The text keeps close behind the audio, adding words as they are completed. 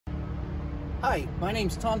Hi, my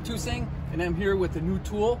name's Tom Tusing, and I'm here with a new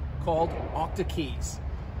tool called OctoKeys.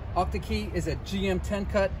 OctoKey is a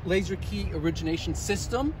GM10 cut laser key origination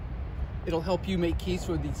system. It'll help you make keys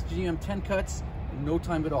for these GM10 cuts in no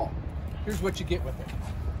time at all. Here's what you get with it.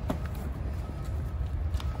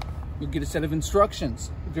 You'll get a set of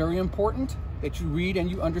instructions. Very important that you read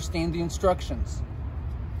and you understand the instructions.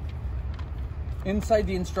 Inside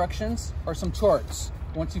the instructions are some charts.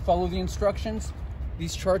 Once you follow the instructions,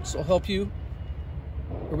 these charts will help you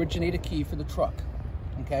originate a key for the truck,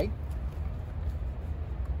 okay?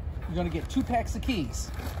 You're gonna get 2 packs of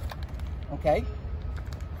keys, okay?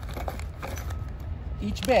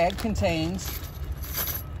 Each bag contains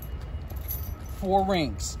 4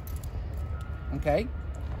 rings, okay?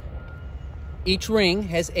 Each ring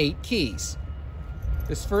has 8 keys.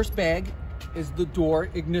 This first bag is the door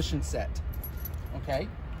ignition set, okay?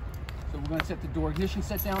 So we're gonna set the door ignition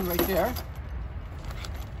set down right there.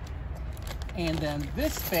 And then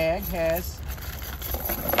this bag has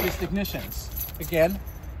just ignitions. Again,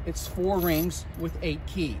 it's 4 rings with 8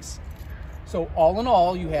 keys. So all in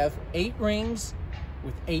all, you have 8 rings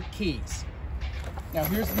with 8 keys. Now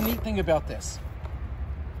here's the neat thing about this.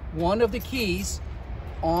 One of the keys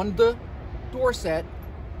on the door set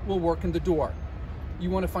will work in the door. You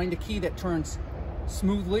want to find a key that turns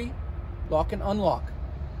smoothly, lock and unlock.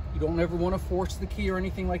 You don't ever want to force the key or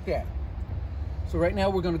anything like that. So right now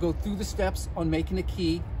we're going to go through the steps on making a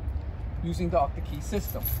key using the OctoKey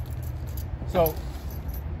system. So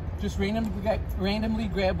just randomly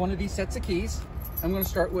grab one of these sets of keys. I'm going to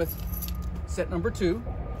start with set number 2.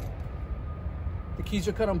 The keys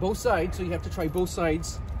are cut on both sides, so you have to try both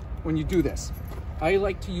sides when you do this. I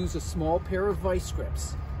like to use a small pair of vice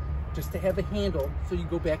grips just to have a handle so you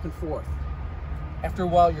go back and forth. After a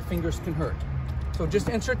while, your fingers can hurt. So just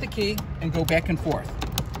insert the key and go back and forth.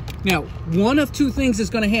 Now, one of 2 things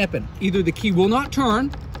is going to happen. Either the key will not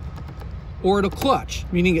turn or it'll clutch,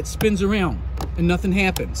 meaning it spins around and nothing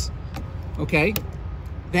happens. Okay?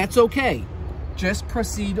 That's okay. Just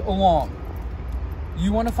proceed along.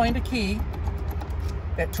 You want to find a key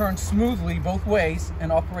that turns smoothly both ways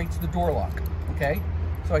and operates the door lock. Okay?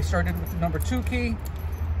 So I started with the number 2 key.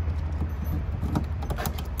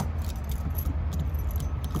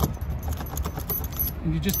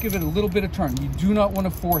 And you just give it a little bit of turn. You do not want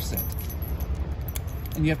to force it.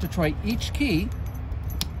 And you have to try each key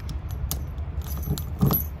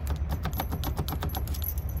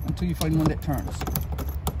until you find one that turns.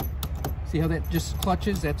 See how that just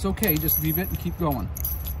clutches? That's okay. Just leave it and keep going.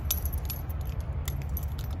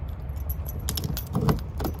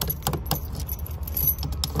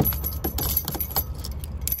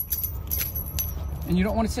 And you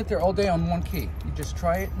don't want to sit there all day on one key. You just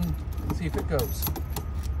try it and see if it goes.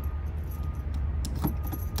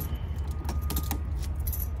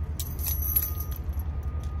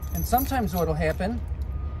 And sometimes what will happen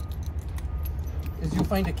is you'll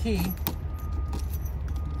find a key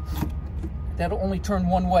that'll only turn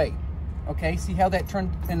one way. Okay, see how that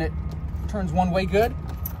turned, and it turns one way good?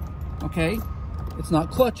 Okay, it's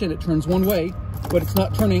not clutching, it turns one way, but it's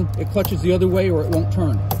not turning, it clutches the other way or it won't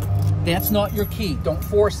turn. That's not your key, don't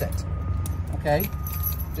force it. Okay,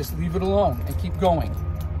 just leave it alone and keep going.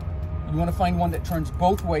 You want to find one that turns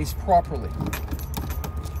both ways properly.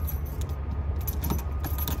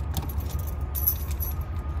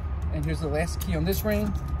 And here's the last key on this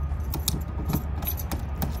ring.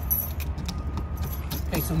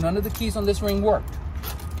 Okay, so none of the keys on this ring worked.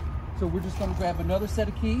 So we're just going to grab another set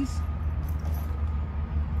of keys.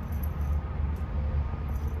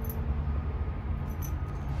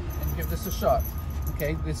 And give this a shot.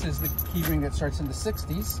 Okay, this is the key ring that starts in the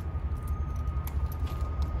 60s.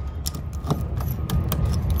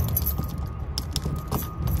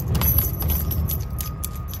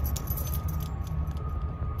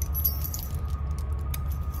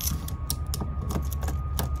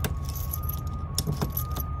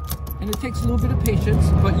 And it takes a little bit of patience,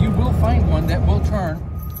 but you will find one that will turn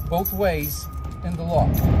both ways in the lock.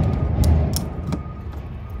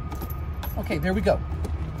 Okay, there we go.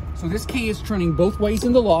 So this key is turning both ways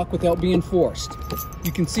in the lock without being forced.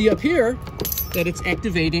 You can see up here that it's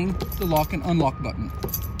activating the lock and unlock button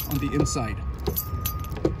on the inside.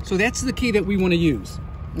 So that's the key that we want to use,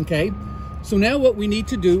 okay? So now what we need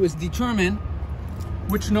to do is determine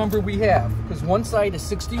which number we have, because one side is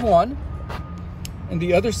 61 and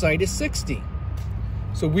the other side is 60.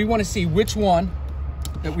 So we want to see which one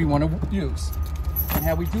that we want to use. And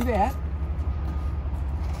how we do that,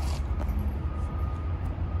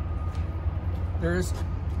 there's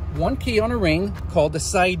one key on a ring called the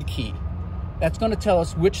side key. That's going to tell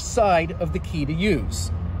us which side of the key to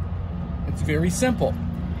use. It's very simple.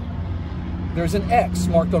 there's an X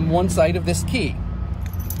marked on one side of this key.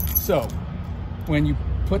 So when you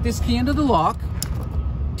put this key into the lock,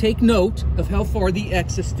 take note of how far the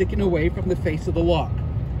X is sticking away from the face of the lock.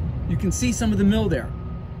 You can see some of the mill there.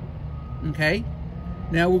 Okay?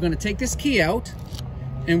 Now we're going to take this key out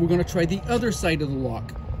and we're going to try the other side of the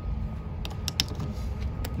lock.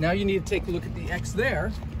 Now you need to take a look at the X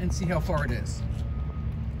there and see how far it is.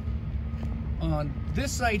 On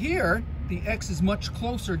this side here, the X is much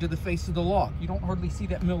closer to the face of the lock. You don't hardly see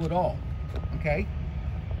that mill at all. Okay?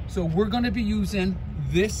 So we're going to be using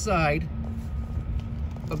this side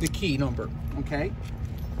of the key number. Okay?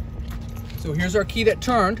 So here's our key that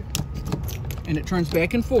turned, and it turns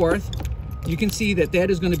back and forth. You can see that that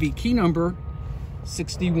is going to be key number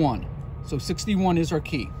 61. So 61 is our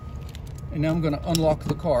key. And now I'm going to unlock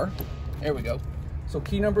the car. There we go. So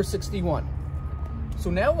key number 61. So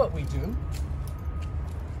now what we do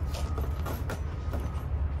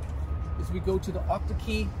is we go to the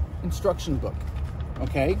OctoKey instruction book.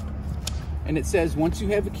 Okay? And it says once you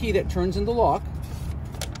have a key that turns in the lock,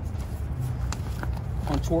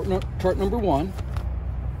 on chart number 1,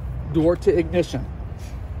 door to ignition.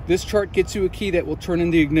 This chart gets you a key that will turn in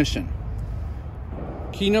the ignition.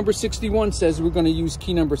 Key number 61 says we're going to use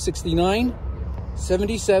key number 69,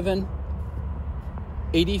 77,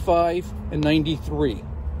 85, and 93.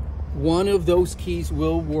 One of those keys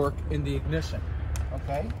will work in the ignition.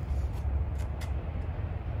 Okay?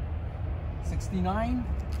 69,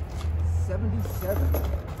 77,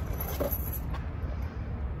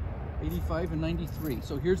 85, and 93.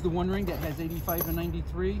 So here's the one ring that has 85 and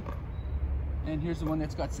 93. And here's the one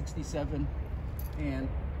that's got 67 and,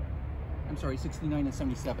 I'm sorry, 69 and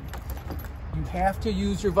 77. You have to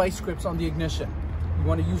use your vice grips on the ignition. You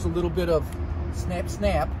want to use a little bit of snap,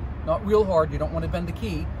 snap, not real hard. You don't want to bend the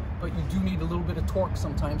key, but you do need a little bit of torque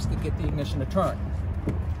sometimes to get the ignition to turn.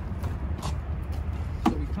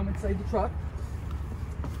 So we come inside the truck.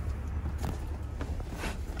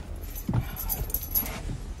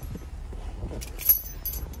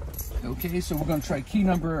 Okay, so we're going to try key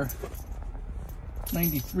number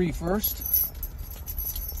 93 first.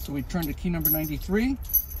 So we turn to key number 93.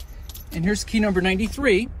 And here's key number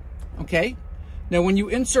 93. Okay. Now when you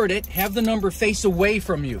insert it, have the number face away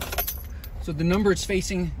from you. So the number is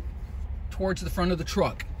facing towards the front of the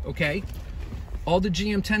truck. Okay. All the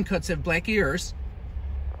GM 10 cuts have black ears.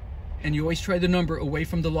 And you always try the number away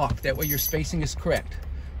from the lock. That way your spacing is correct.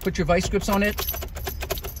 Put your vice grips on it.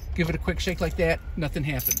 Give it a quick shake like that. Nothing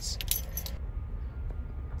happens.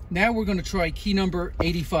 Now we're going to try key number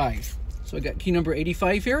 85. So I got key number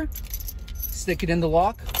 85 here. Stick it in the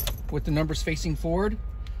lock with the numbers facing forward.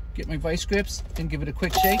 Get my vice grips and give it a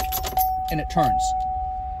quick shake, and it turns.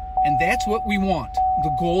 And that's what we want.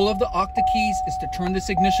 The goal of the OctoKeys is to turn this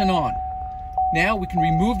ignition on. Now we can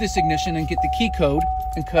remove this ignition and get the key code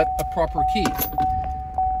and cut a proper key.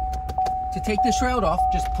 To take this shroud off,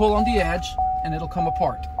 just pull on the edge and it'll come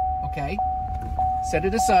apart. Okay? Set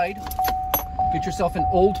it aside. Get yourself an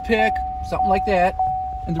old pick, something like that,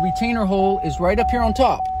 and the retainer hole is right up here on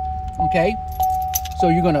top. Okay? So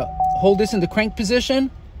you're going to hold this in the crank position,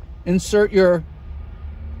 insert your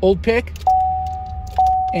old pick,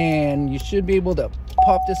 and you should be able to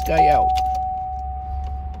pop this guy out.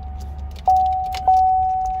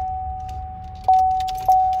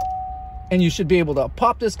 And you should be able to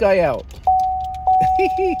pop this guy out.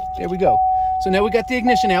 There we go. So now we got the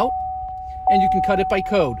ignition out, and you can cut it by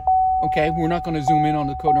code. Okay, we're not going to zoom in on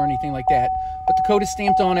the code or anything like that, but the code is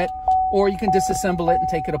stamped on it, or you can disassemble it and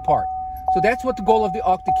take it apart. So that's what the goal of the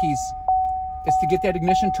OctoKeys is, to get that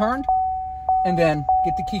ignition turned and then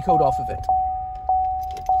get the key code off of it.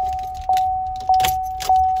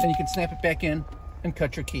 Then you can snap it back in and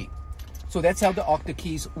cut your key. So that's how the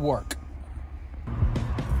OctoKeys work.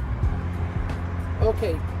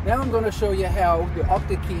 Okay, now I'm going to show you how the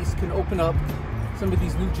OctoKeys can open up some of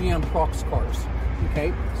these new GM Prox cars.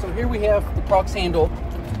 Okay, so here we have the Prox handle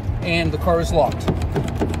and the car is locked.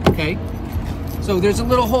 Okay, so there's a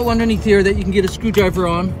little hole underneath here that you can get a screwdriver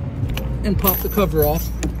on and pop the cover off.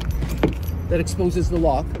 That exposes the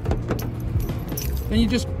lock. Then you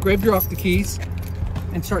just grab your OctoKeys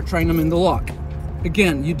and start trying them in the lock.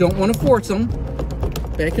 Again, you don't want to force them.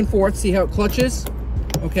 Back and forth, see how it clutches?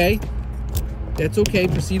 Okay, that's okay,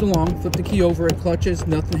 proceed along. Flip the key over, it clutches,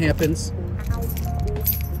 nothing happens.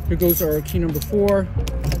 Here goes our key number 4.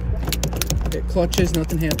 It clutches,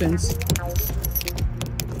 nothing happens.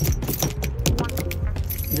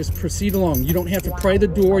 And just proceed along. You don't have to pry the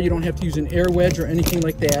door, you don't have to use an air wedge or anything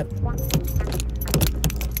like that.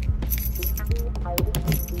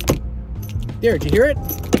 There, did you hear it?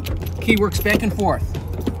 Key works back and forth.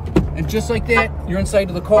 And just like that, you're inside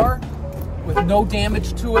of the car, with no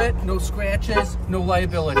damage to it, no scratches, no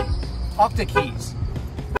liability. OctoKeys.